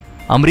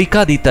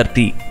अमरीका दी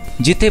धरती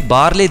जिथे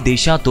बाहरले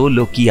देशां तो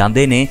लोकी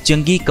आंदे ने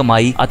चंगी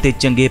कमाई अते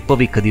चंगे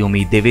भविख दी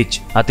उम्मीद दे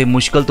विच अते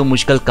मुश्किल तो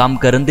मुश्किल काम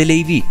करन दे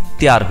लई भी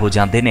तैयार हो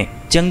जांदे ने।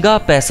 चंगा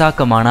पैसा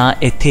कमाना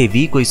इत्थे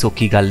भी कोई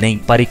सौखी गल नहीं,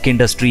 पर एक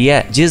इंडस्ट्री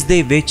है जिस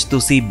दे विच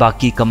तुसी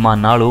बाकी कम्मां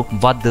नालों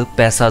वध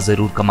पैसा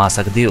जरूर कमा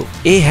सकदे हो।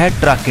 यह है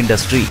ट्रक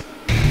इंडस्ट्री।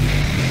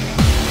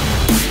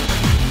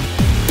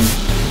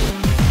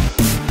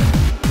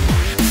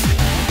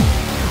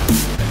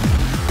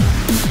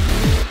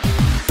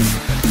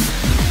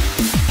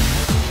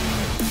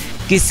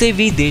 किसी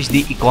भी देश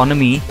की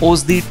इकोनॉमी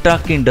उसकी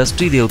ट्रक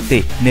इंडस्ट्री के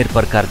उत्ते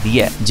निर्भर करती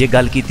है। जे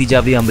गल की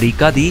जाए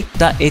अमरीका की,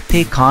 तो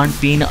इत्थे खाण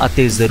पीण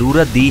अते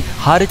जरूरत की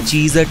हर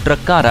चीज़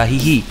ट्रकों राही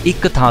ही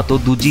एक थां तो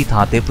दूजी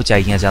थां ते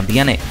पहुँचाईयां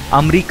जांदियां ने।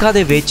 अमरीका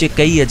दे विच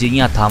कई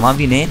अजिहियां थावां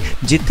भी ने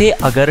जिथे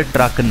अगर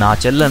ट्रक ना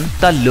चलन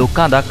तो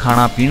लोकां दा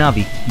खाना पीना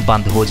भी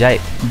बंद हो जाए।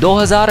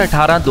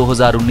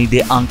 2018-2019 के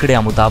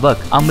आंकड़ियां मुताबक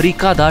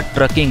अमरीका का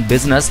ट्रकिंग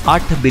बिजनेस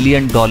 $8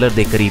 बिलियन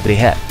के करीब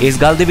रहा है। इस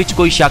गल दे विच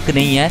कोई शक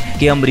नहीं है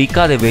कि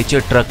अमरीका दे विच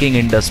ट्रकिंग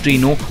इंडस्ट्री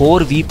नूं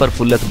होर भी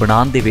प्रफुल्लित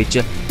बनाउण दे विच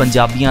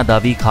पंजाबियां दा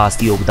भी खास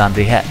योगदान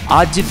रहा है।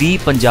 अज भी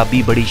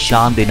पंजाबी बड़ी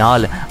शान दे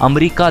नाल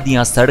अमरीका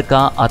दीयां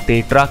सड़कां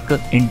अते ट्रक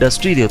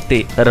इंडस्ट्री दे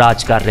उत्ते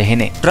राज कर रहे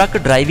ने। ट्रक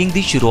ड्राइविंग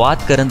दी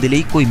शुरुआत करन दे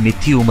लई कोई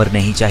मिथी उम्र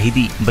नहीं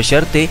चाहिदी,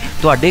 बशर्ते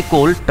तुहाडे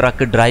कोल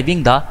ट्रक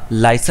ड्राइविंग दा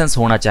लाइसेंस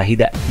होना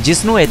चाहिदा है,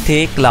 जिसनूं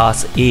इत्थे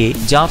क्लास A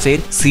जां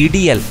फिर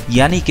CDL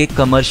यानी कि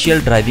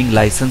कमर्शियल ड्राइविंग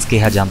लाइसेंस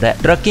कहा जाता है।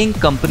 ट्रकिंग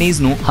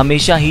कंपनीज नूं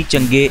हमेशा ही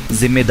चंगे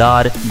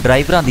जिम्मेदार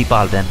ड्राइवरां दी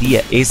भाल रहिंदी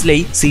है,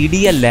 इसलिए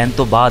CDL लैन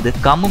तो बाद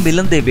काम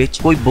मिलन दे विच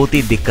कोई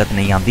बहुती दिक्कत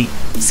नहीं आती।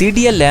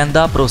 CDL लैन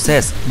दा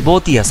प्रोसैस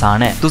बहुत ही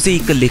आसान है। तुसी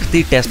एक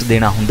लिखती टेस्ट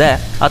देना हुंदा है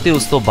अते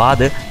उस तो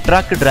बाद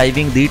ट्रक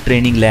ड्राइविंग दी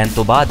ट्रेनिंग लैन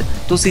तो बाद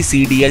तुसी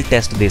CDL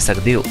टेस्ट दे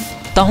सकते हो।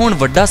 तो हुण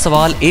वड्डा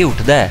सवाल ये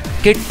उठदा है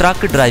कि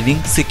ट्रक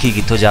ड्राइविंग सिੱਖੀ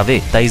कित्थों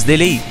जावे। तो इस दे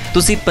लई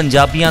तुसी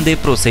पंजाबियां दे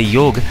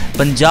भरोसेयोग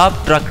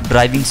पंजाब ट्रक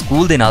ड्राइविंग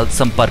स्कूल दे नाल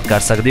संपर्क कर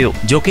सकते हो,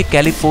 जो कि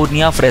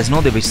कैलीफोर्निया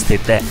फ्रेजनो दे विच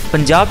स्थित है।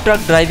 पंजाब ट्रक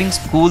ड्राइविंग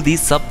स्कूल दी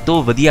सब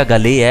तो वधिया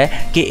गल यह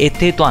है कि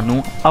इत्थे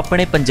तुहानूं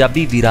अपने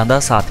पंजाबी वीरां दा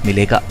साथ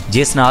मिलेगा,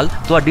 जिस नाल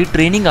तुहाडी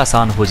ट्रेनिंग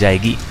आसान हो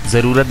जाएगी।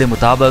 जरूरत के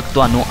मुताबक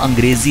तुहानूं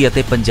अंग्रेजी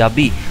अते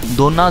पंजाबी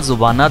दोनों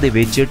जुबानां दे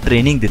विच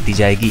ट्रेनिंग दित्ती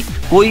जाएगी।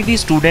 कोई भी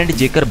स्टूडेंट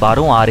जेकर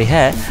बाहरों आ रहा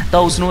है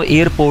तो उसनूं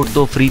एयरपोर्ट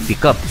तो फ्री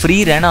पिकअप,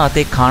 फ्री रहना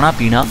अते खाना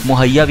पीना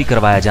मुहैया भी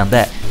करवाया जाता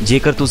है।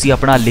 जेकर तुसी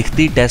अपना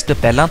लिखती टेस्ट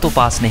पहलां तो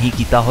पास नहीं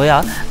किया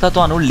होया तो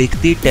तुहानूं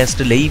लिखती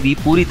टेस्ट लई भी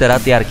पूरी तरह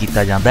तैयार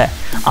किया जाता है।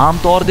 आम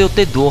तौर के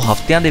उत्ते 2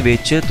 हफ्तियां दे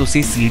विच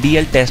तुसी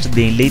CDL टेस्ट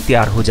देण लई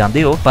तैयार हो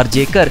जाते हो, पर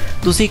जेकर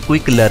तुसी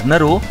क्विक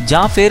लर्नर हो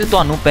जां फिर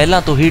तुहानूं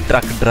पहलां तो ही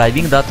ट्रक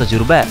ड्राइविंग का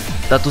तजुर्बा है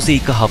तो तुसी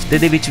 1 हफ्ते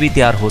दे विच भी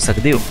तैयार हो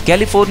सकते हो।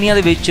 कैलीफोर्निया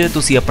दे विच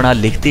तुसी अपना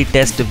लिखती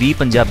टेस्ट भी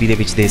पंजाबी दे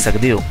विच दे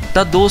सकते हो।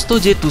 तो दोस्तों,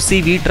 जे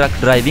तुसी भी ट्रक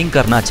ड्राइविंग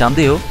करना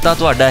चाहते हो तो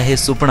तुहाडा यह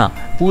सुपना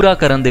पूरा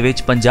करन दे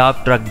विच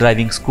पंजाब ट्रक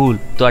ड्राइविंग स्कूल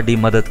तुहाडी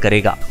मदद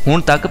करेगा।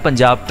 हुण तक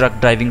पंजाब ट्रक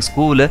ड्राइविंग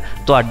स्कूल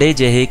तुहाडे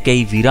जिहे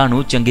कई वीरां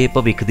नूं चंगे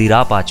भविख दी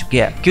राह पा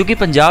चुकिया है, क्योंकि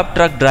पंजाब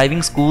ट्रक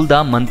ड्राइविंग स्कूल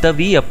दा मंतव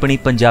ही अपनी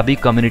पंजाबी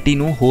कम्यूनिटी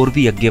नूं होर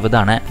भी अगे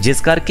वधाना है,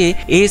 जिस करके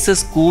इस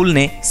स्कूल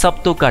ने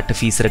सब तो घट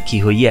फीस रखी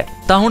हुई है।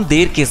 तो हुण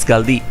देर किस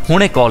गल दी,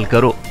 हुणे कॉल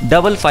करो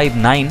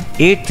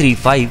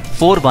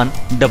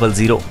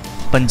 5598354100।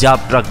 पंजाब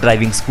ट्रक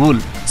ड्राइविंग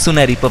स्कूल,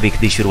 सुनहरी भविख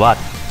दी शुरुआत।